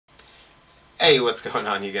Hey, what's going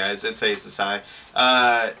on, you guys? It's Aces High.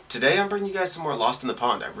 Today I'm bringing you guys some more Lost in the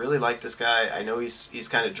Pond. I really like this guy. I know he's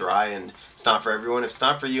kind of dry and it's not for everyone. If it's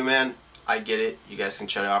not for you, man, I get it. You guys can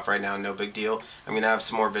shut it off right now. No big deal. I'm going to have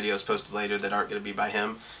some more videos posted later that aren't going to be by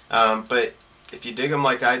him. But if you dig him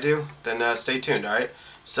like I do, then stay tuned, alright?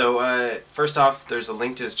 So, first off, there's a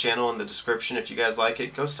link to his channel in the description. If you guys like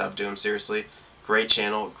it, go sub to him, seriously. Great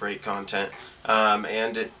channel, great content.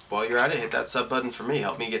 While you're at it, hit that sub button for me.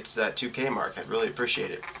 Help me get to that 2K mark. I'd really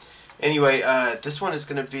appreciate it. Anyway, this one is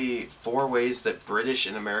going to be 4 ways that British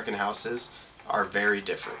and American houses are very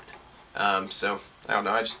different. So, I don't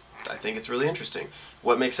know, I think it's really interesting.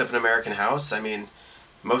 What makes up an American house? I mean,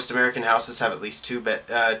 most American houses have at least two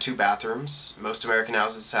bathrooms. Most American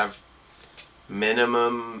houses have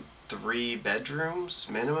minimum 3 bedrooms,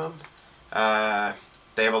 minimum.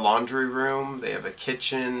 They have a laundry room, they have a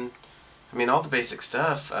kitchen. I mean, all the basic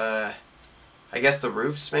stuff. I guess the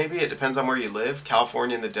roofs, maybe. It depends on where you live.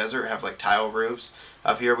 California and the desert have like tile roofs.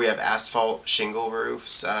 Up here we have asphalt shingle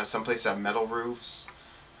roofs. Some places have metal roofs.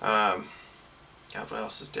 God, what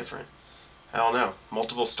else is different? I don't know.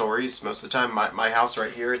 Multiple stories most of the time. My house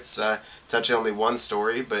right here, it's actually only 1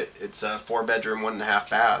 story, but it's a 4-bedroom, 1.5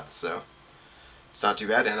 bath, so it's not too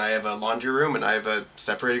bad. And I have a laundry room and I have a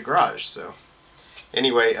separated garage, so.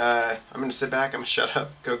 Anyway, I'm going to sit back, I'm going to shut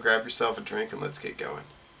up, go grab yourself a drink, and let's get going.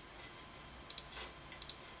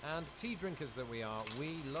 And tea drinkers that we are,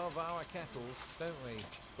 we love our kettles, don't we?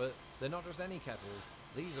 But they're not just any kettles.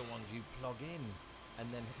 These are ones you plug in and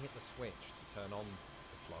then hit the switch to turn on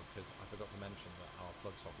the plug, because I forgot to mention that our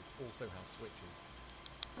plug sockets also have switches.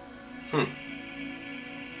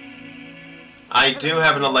 I do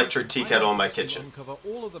have an electric tea kettle in my kitchen. Uncover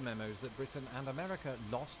all of the memos that Britain and America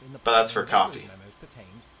lost in the but that's for coffee. Memos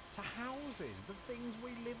pertains to houses, the things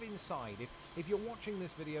we live inside. If you're watching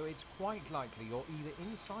this video, it's quite likely you're either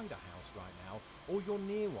inside a house right now or you're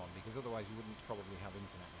near one, because otherwise you wouldn't probably have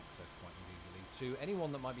internet access quite as easily. To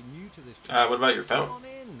anyone that might be new to this channel, what about your phone? Come on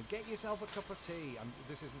in, get yourself a cup of tea.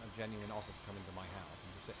 This isn't a genuine offer to come into my house.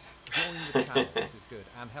 Join the channel, this is good.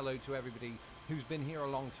 And hello to everybody who's been here a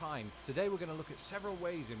long time. Today we're going to look at several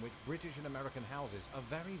ways in which British and American houses are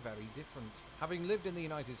very, very different. Having lived in the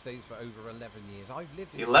United States for over 11 years, I've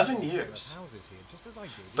lived in 11 years houses here, just as I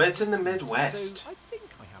did. But it's in the Midwest. So I think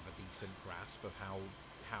I have a decent grasp of how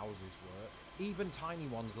houses work. Even tiny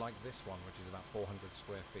ones like this one, which is about 400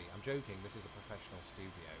 square feet. I'm joking, this is a professional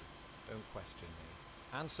studio. Don't question me.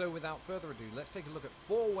 And so without further ado, let's take a look at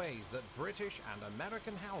 4 ways that British and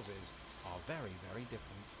American houses are very, very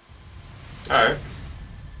different. Alright.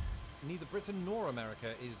 Neither Britain nor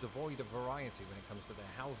America is devoid of variety when it comes to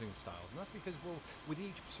their housing styles. And that's because, well, with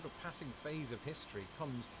each sort of passing phase of history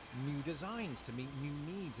comes new designs to meet new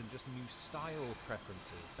needs and just new style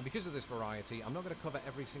preferences. And because of this variety, I'm not going to cover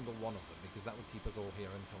every single one of them, because that would keep us all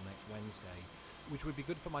here until next Wednesday, which would be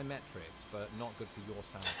good for my metrics, but not good for your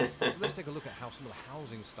sanity. So let's take a look at how some of the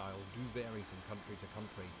housing styles do vary from country to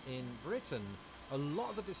country. In Britain, a lot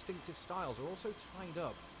of the distinctive styles are also tied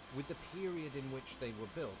up with the period in which they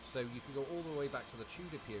were built. So you can go all the way back to the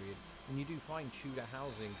Tudor period, and you do find Tudor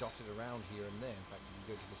housing dotted around here and there. In fact, if you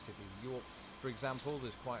go to the city of York, for example,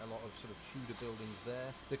 there's quite a lot of sort of Tudor buildings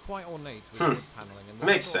there. They're quite ornate with wood paneling. And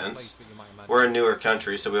makes sense. We're a newer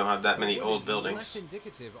country, so we don't have that many old buildings. Less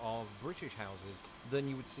indicative of British houses than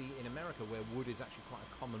you would see in America, where wood is actually quite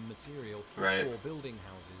a common material for building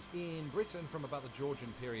houses. In Britain, from about the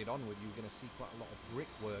Georgian period onward, you're going to see quite a lot of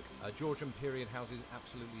brickwork. Georgian period houses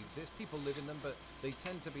absolutely exist. People live in them, but they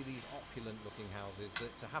tend to be these opulent-looking houses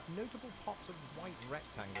that have notable pops of white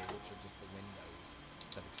rectangle, which are just the windows.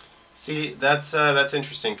 See, that's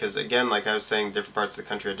interesting, because again, like I was saying, different parts of the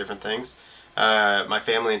country have different things. My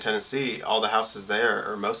family in Tennessee, all the houses there,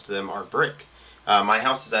 or most of them, are brick. My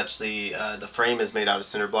house is actually, the frame is made out of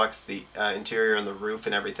cinder blocks, the interior and the roof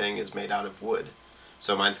and everything is made out of wood.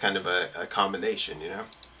 So mine's kind of a combination, you know?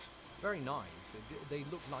 Very nice. They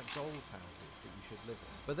look like dolls' houses that you should live in.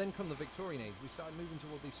 But then come the Victorian age, we started moving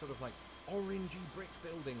toward these sort of like orangey brick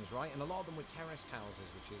buildings, right? And a lot of them were terraced houses,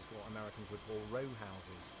 which is what Americans would call row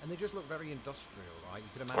houses. And they just look very industrial, right? You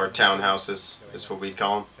could imagine, or townhouses is what we'd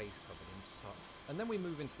call them. Face covered in soot. And then we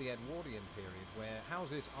move into the Edwardian period, where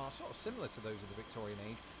houses are sort of similar to those of the Victorian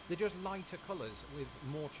age. They're just lighter colours with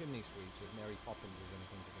more chimney sweeps, as Mary Poppins is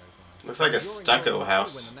anything to go by. Looks like a stucco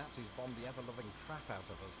house. When the Nazis bombed the ever-loving crap out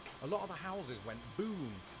of us, a lot of the houses went boom.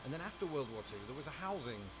 And then after World War II, there was a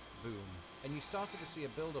housing boom. And you started to see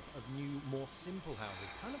a build-up of new, more simple houses,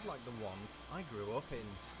 kind of like the one I grew up in.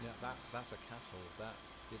 You know, that's a castle. That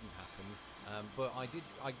didn't happen. But I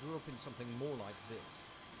grew up in something more like this.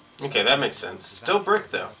 Okay, that makes sense. Still brick,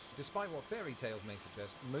 though. Despite what fairy tales may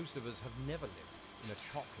suggest, most of us have never lived in a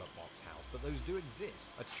chocolate box house, but those do exist.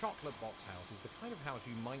 A chocolate box house is the kind of house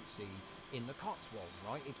you might see in the Cotswolds,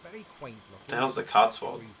 right? It's very quaint looking. The hell's the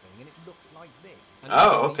Cotswold? And it looks like this. And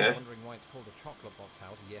oh, okay. Wondering why it's called a chocolate box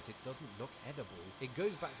house, yet it doesn't look edible. It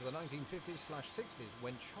goes back to the 1950s/60s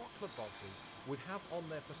when chocolate boxes would have on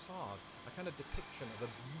their facade a kind of depiction of a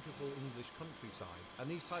beautiful English countryside, and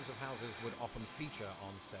these types of houses would often feature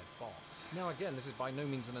on said box. Now again, this is by no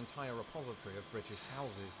means an entire repository of British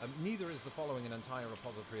houses. Neither is the following an entire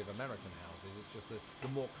repository of American houses. It's just the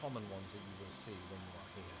more common ones that you will see when you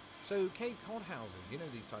are here. So Cape Cod houses, you know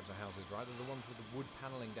these types of houses, right? They're the ones with the wood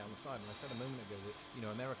paneling down the side. And I said a moment ago that, you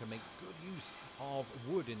know, America makes good use of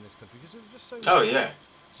wood in this country because there's just so Oh, yeah.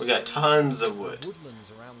 We got tons of wood. Woodlands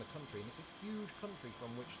around the country, and it's a huge country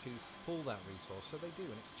from which to pull that resource, so they do,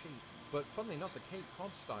 and it's cheap. But funnily enough, the Cape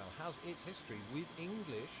Cod style has its history with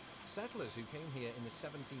English settlers who came here in the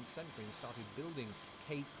 17th century and started building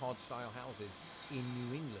Cape Cod style houses in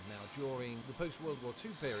New England. Now, during the post-World War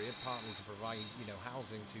II period, partly to provide, you know,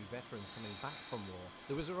 housing to veterans coming back from war,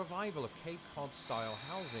 there was a revival of Cape Cod style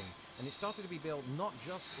housing, and it started to be built not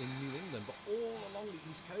just in New England, but all along the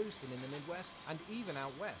East Coast and in the Midwest, and even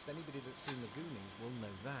out west. Anybody that's seen the Goonies will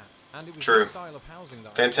know that. And it was True. the style of housing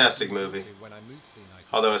that Fantastic I movie. when I moved to the United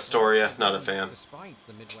States. Although Astoria, not a fan. Despite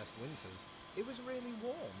the Midwest winters, it was really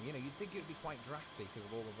warm. You know, you'd think it would be quite drafty because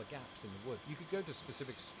of all of the gaps in the wood. You could go to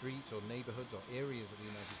specific streets or neighborhoods or areas of the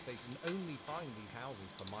United States and only find these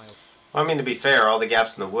houses for miles. Well, I mean, to be fair, all the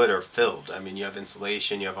gaps in the wood are filled. I mean, you have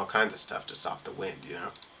insulation, you have all kinds of stuff to stop the wind, you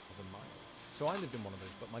know? So I lived in one of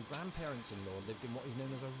those, but my grandparents-in-law lived in what is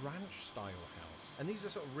known as a ranch-style house. And these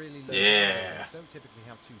are sort of really low houses, don't typically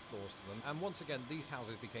have 2 floors to them. And once again, these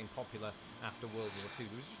houses became popular after World War II.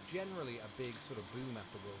 There was just generally a big sort of boom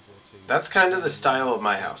after World War II. That's kind of the style of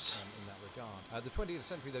my house. In that regard. The 20th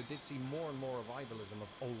century, though, did see more and more revivalism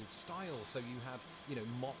of old styles. So you had, you know,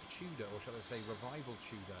 mock Tudor, or shall I say revival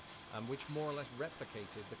Tudor, which more or less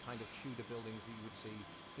replicated the kind of Tudor buildings that you would see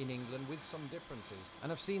in England with some differences. And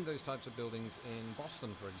I've seen those types of buildings in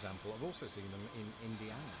Boston, for example. I've also seen them in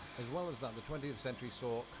Indiana. As well as that, the 20th century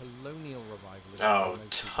saw colonial revivalism. Oh,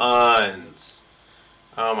 tons.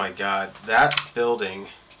 Oh my god, that building.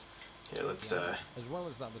 Here, let's As well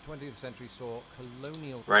as that, the 20th century saw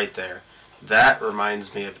colonial. Right there. That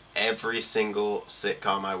reminds me of every single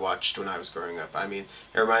sitcom I watched when I was growing up. I mean,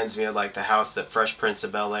 it reminds me of like the house that Fresh Prince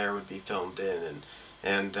of Bel-Air would be filmed in,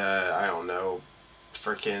 and I don't know,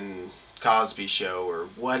 freaking Cosby Show or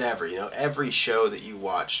whatever. You know, every show that you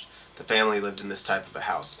watched, the family lived in this type of a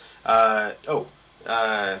house. Home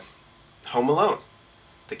Alone.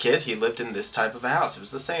 The kid, he lived in this type of a house. It was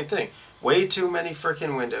the same thing. Way too many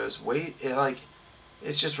freaking windows.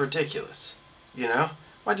 It's just ridiculous. You know?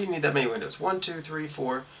 Why do you need that many windows? 1, 2, 3,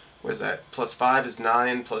 4. What is that? Plus 5 is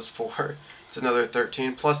 9. Plus 4, it's another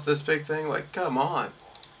 13. Plus this big thing. Like, come on.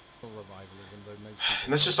 And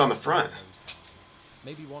that's just on the front.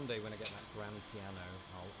 Maybe one day when I get that grand piano,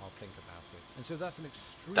 I'll think about it. And so that's an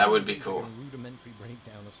extremely that would be cool. Rudimentary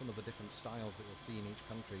breakdown of some of the different styles that you'll see in each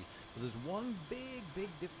country. But there's one big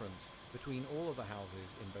difference between all of the houses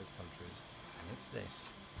in both countries, and it's this.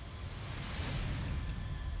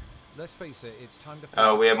 Let's face it, it's time to...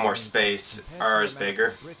 Oh, we have more space. Ours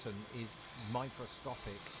bigger. Britain is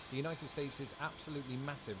microscopic. The United States is absolutely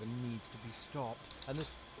massive and needs to be stopped. And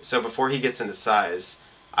this... So before he gets into size,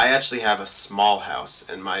 I actually have a small house,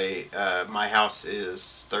 and my house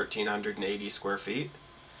is 1,380 square feet.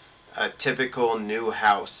 A typical new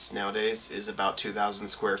house nowadays is about 2,000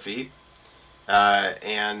 square feet,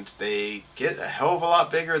 and they get a hell of a lot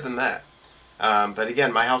bigger than that. But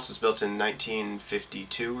again, my house was built in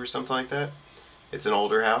 1952 or something like that. It's an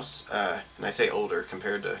older house, and I say older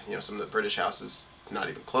compared to, you know, some of the British houses, not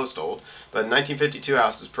even close to old. But 1952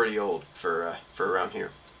 house is pretty old for around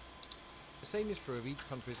here. The same is true of each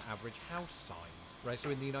country's average house size, right? So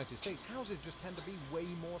in the United States, houses just tend to be way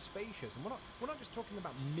more spacious. And we're not just talking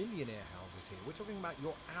about millionaire houses here. We're talking about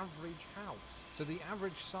your average house. So the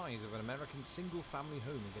average size of an American single-family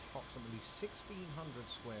home is approximately 1,600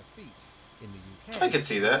 square feet. In the UK, I could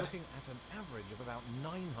see that. Looking at an average of about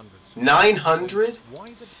 900. 900?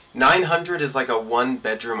 900 is like a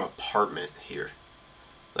 1-bedroom apartment here.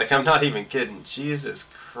 Like, I'm not even kidding. Jesus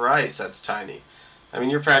Christ, that's tiny. I mean,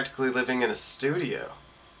 you're practically living in a studio.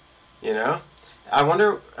 You know? I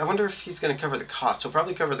wonder if he's going to cover the cost. He'll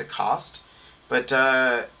probably cover the cost, but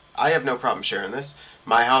I have no problem sharing this.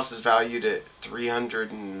 My house is valued at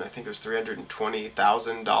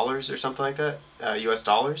 $320,000 or something like that, US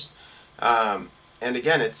dollars. And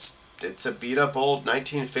again, it's it's a beat up old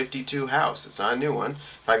 1952 house. It's not a new one.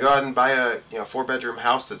 If I go out and buy a 4-bedroom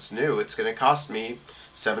house that's new, it's going to cost me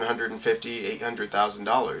 $750,000,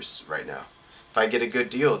 $800,000 right now. If I get a good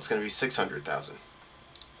deal, it's going to be $600,000. Different.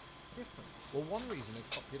 Well, one reason is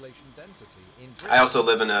population density. In Britain, I also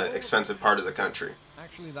live in an expensive part of the country.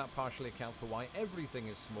 actually, that partially accounts for why everything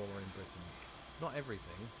is smaller in Britain. Not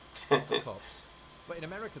everything, not the cups. But in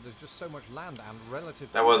America, there's just so much land and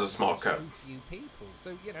relative. That was a small cup. So few people.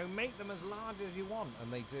 So, make them as large as you want,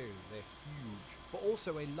 and they do. They're huge. But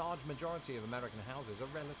also, a large majority of American houses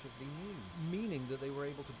are relatively new, meaning that they were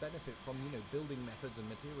able to benefit from, building methods and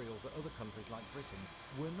materials that other countries like Britain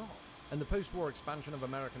were not. And the post-war expansion of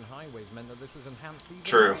American highways meant that this was enhanced even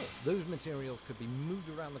True. more. Those materials could be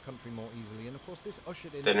moved around the country more easily, and of course, this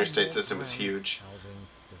ushered in The interstate more system was grand huge. housing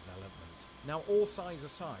development. Now, all sides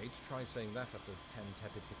aside, try saying that after 10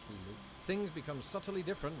 tepid tequilas, things become subtly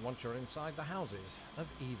different once you're inside the houses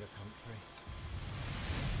of either country.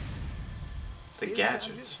 The Is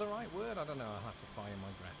gadgets. the right word? I don't know. I'll have to fire my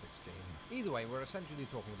graphics team. Either way, we're essentially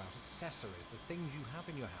talking about accessories, the things you have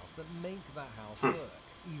in your house that make that house work.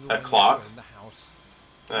 Even A when clock? you're in the house.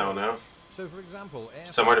 I don't know. So, for example,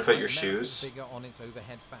 Somewhere to put your America's shoes. bigger on its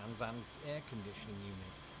overhead fans and air conditioning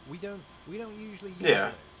units. We don't usually use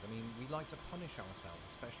Yeah. those. I mean, we like to punish ourselves,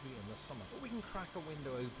 especially in the summer. But we can crack a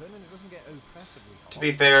window open and it doesn't get oppressively hot. To be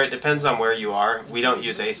fair, it depends on where you are. We don't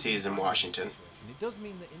use ACs in Washington. It does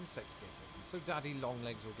mean that insects get in. So daddy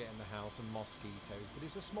longlegs will get in the house and mosquitoes, but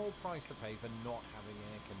it's a small price to pay for not having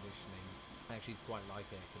air conditioning. I actually quite like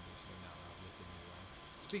air conditioning now that I've lived in the US.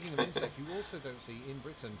 Speaking of insects, you also don't see in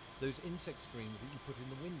Britain those insect screens that you put in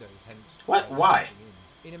the windows, hence... What? Why?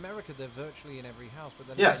 In America, they're virtually in every house, but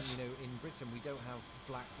then Yes. again, in Britain, we don't have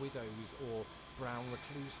black widows or brown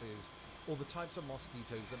recluses or the types of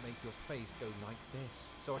mosquitoes that make your face go like this.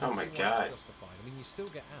 So I Oh can my see why God. it's justified. I mean, you still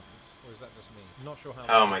get ants, or is that just me? I'm not sure how.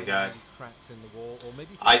 Oh my there's God. maybe cracks in the wall, or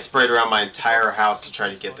maybe I sprayed around my entire house to try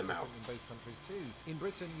to get them out. In both countries too. In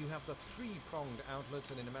Britain, you have the 3-pronged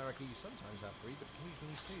outlets, and in America, you sometimes have 3, but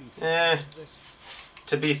occasionally 2. This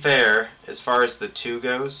To be fair, as far as the 2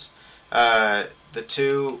 goes, the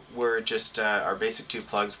 2 were just our basic 2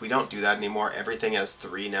 plugs. We don't do that anymore. Everything has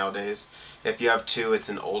 3 nowadays. If you have 2, it's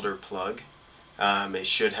an older plug. It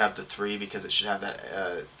should have the 3 because it should have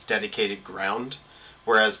that dedicated ground.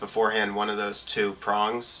 Whereas beforehand, one of those 2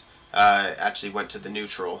 prongs actually went to the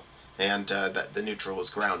neutral, and the neutral was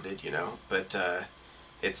grounded, But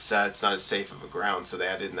it's not as safe of a ground, so they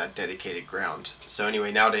added in that dedicated ground. So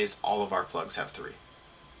anyway, nowadays all of our plugs have 3.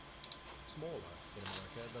 smaller in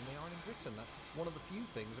America than they are in Britain. That's one of the few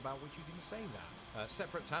things about which you can say that.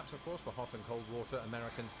 Separate taps, of course, for hot and cold water.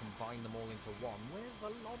 Americans combine them all into one. Where's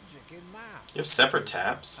the logic in that? You have separate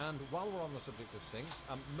taps? And while we're on the subject of sinks,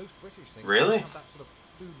 most British sinks Really? have that sort of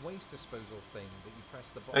food waste disposal thing that you press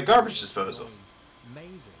the A button. garbage and it makes disposal. noise.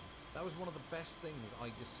 Amazing. That was one of the best things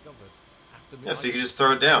I discovered after. Yeah, so you can just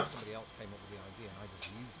throw it down. Somebody else came up with the idea, and I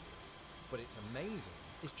just used it. But it's amazing.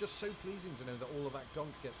 It's just so pleasing to know that all of that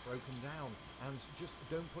gunk gets broken down, and just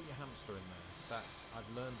don't put your hamster in there. I've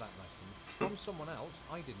learned that lesson from someone else.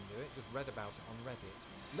 I didn't do it, just read about it on Reddit.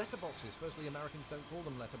 Letterboxes. Firstly, Americans don't call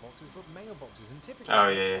them letterboxes, but mailboxes, and typically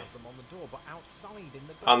they have them on the door, but outside in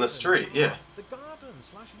the garden. On the street, yeah. The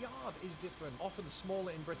garden/yard is different. Often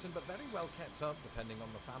smaller in Britain, but very well kept up, depending on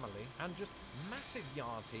the family. And just massive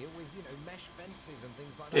yards here with, mesh fences and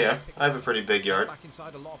things like that. Yeah, I have a pretty big yard. Back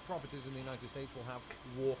inside, a lot of properties in the United States will have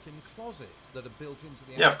walk-in closets that are built into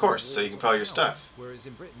the. Yeah, of course, so walls you can of put all the your house. stuff. Whereas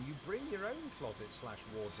in Britain, you bring your own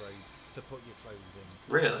closet/wardrobe to put your clothes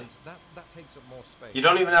in. Really? And that takes up more space. You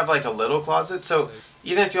don't even have like a little closet? So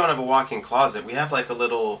even if you don't have a walk-in closet, we have like a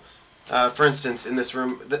little, for instance, in this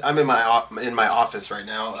room, I'm in my office right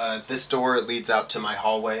now. This door leads out to my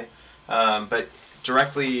hallway, but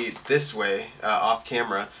directly this way, off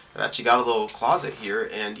camera, I've actually got a little closet here,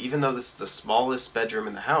 and even though this is the smallest bedroom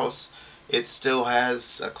in the house, it still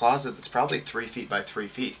has a closet that's probably 3 feet by 3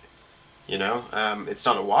 feet. It's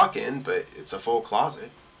not a walk-in, but it's a full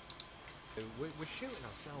closet. We're shooting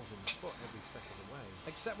ourselves in the foot every step of the way,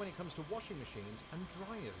 except when it comes to washing machines and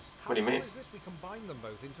dryers. What do you mean? How cool is this? We combine them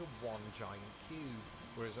both into one giant cube,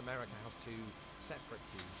 whereas America has 2 separate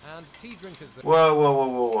cubes. And tea drinkers...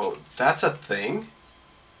 Whoa. That's a thing?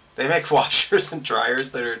 They make washers and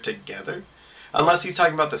dryers that are together? Unless he's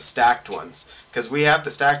talking about the stacked ones. Because we have the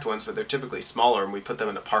stacked ones, but they're typically smaller, and we put them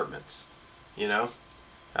in apartments.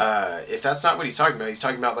 If that's not what he's talking about, he's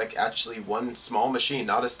talking about like actually one small machine,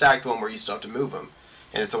 not a stacked one where you still have to move them.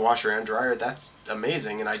 And it's a washer and dryer. That's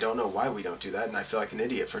amazing, and I don't know why we don't do that, and I feel like an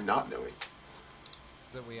idiot for not knowing.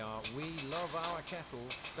 that we are, we love our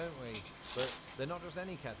kettles, don't we? But they're not just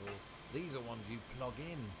any kettles. These are ones you plug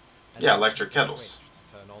in. And Yeah, electric kettles.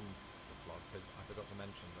 To turn on the plug, because I forgot to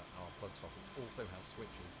mention that our plug sockets also have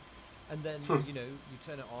switches. And then, you know, you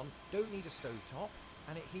turn it on. Don't need a stove top,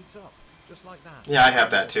 and it heats up just like that. Yeah, I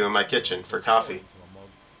have that too in my kitchen for coffee.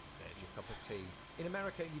 There's your cup of tea. In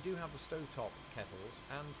America, you do have the stovetop kettles,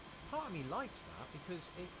 and part of me likes that because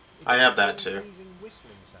it I have that too. Amazing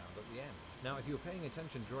whistling sound at the end. Now, if you were paying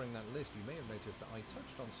attention during that list, you may have noticed that I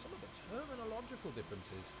touched on some of the terminological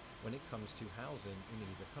differences when it comes to housing in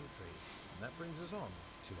either country. And that brings us on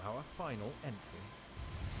to our final entry.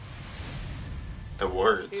 The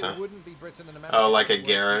words, It huh? wouldn't be Britain and America. Oh, like a were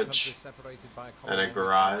two garage countries separated by a and a common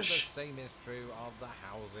garage. The same is true of the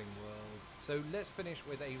housing world. So let's finish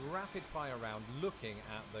with a rapid fire round looking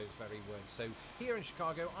at those very words. So here in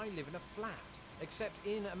Chicago, I live in a flat. Except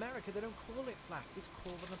in America, they don't call it flat. It's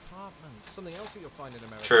called an apartment. Something else that you'll find in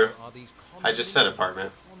America True. are these condos. I just said apartment.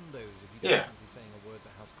 Condos, if you Yeah. don't fancy saying a word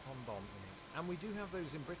that has condom in it. And we do have those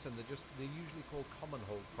in Britain. They're usually called common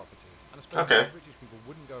hold properties. And I suppose Okay. British people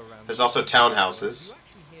wouldn't go around. There's also townhouses. You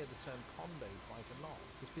actually hear the term condo quite a lot.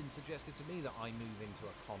 It's been suggested to me that I move into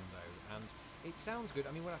a condo, and it sounds good.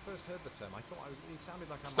 I mean, when I first heard the term, I thought it sounded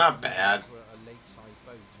like It's I not might move bad. into a lakeside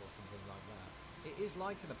boat or something like that. It is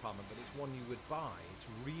like an apartment, but it's one you would buy. It's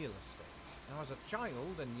real estate. Now, as a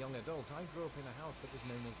child and young adult, I grew up in a house that was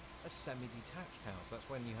known as a semi-detached house. That's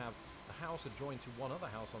when you have a house adjoined to one other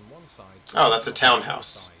house on one side. Oh, that's a on the other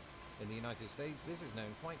townhouse. side. In the United States, this is known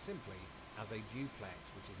quite simply as a duplex,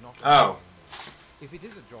 which is not a Oh. anymore. If it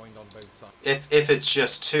is adjoined on both sides If it's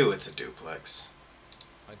just two, it's a duplex.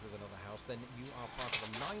 with another house, then you are part of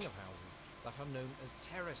a line of houses that are known as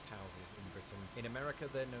terraced houses in Britain. In America,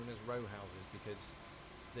 they're known as row houses because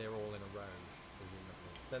they're all in a row,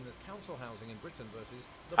 presumably. Then there's council housing in Britain versus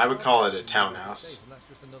the I would private call it a housing in the United townhouse. States, and that's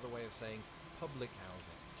just another way of saying public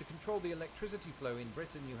housing. To control the electricity flow in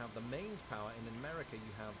Britain, you have the mains power. In America,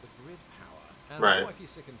 you have the grid power. And Right. what if you're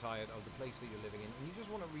sick and tired of the place that you're living in and you just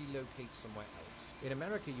want to relocate somewhere else? In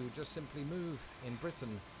America, you would just simply move. In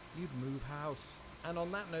Britain, you'd move house. And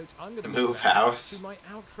on that note, I'm going to Move now house? to my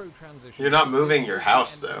outro transition. You're not moving This your is the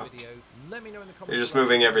house, end of the though. video. Let me know in the comments You're just below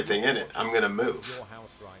moving if everything you're in it. I'm gonna move. your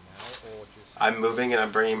house right now, or just I'm moving and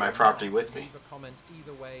I'm bringing my property with me. Leave a comment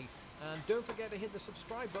either way. And don't forget to hit the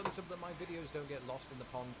subscribe button so that my videos don't get lost in the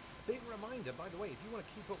pond. Big reminder, by the way, if you want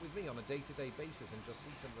to keep up with me on a day-to-day basis and just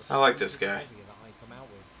see some of the I like this stuff guy. that I come out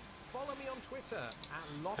with, follow me on Twitter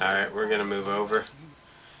at Alright, we're gonna move over.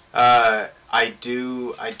 I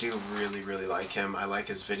do really like him. I like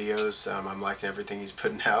his videos. I'm liking everything he's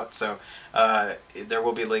putting out. So there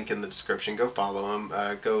will be a link in the description. Go follow him.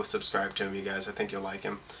 Go subscribe to him, you guys. I think you'll like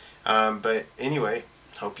him. But anyway,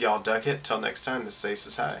 hope y'all dug it. Till next time, this is Ace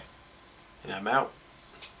is High, and I'm out.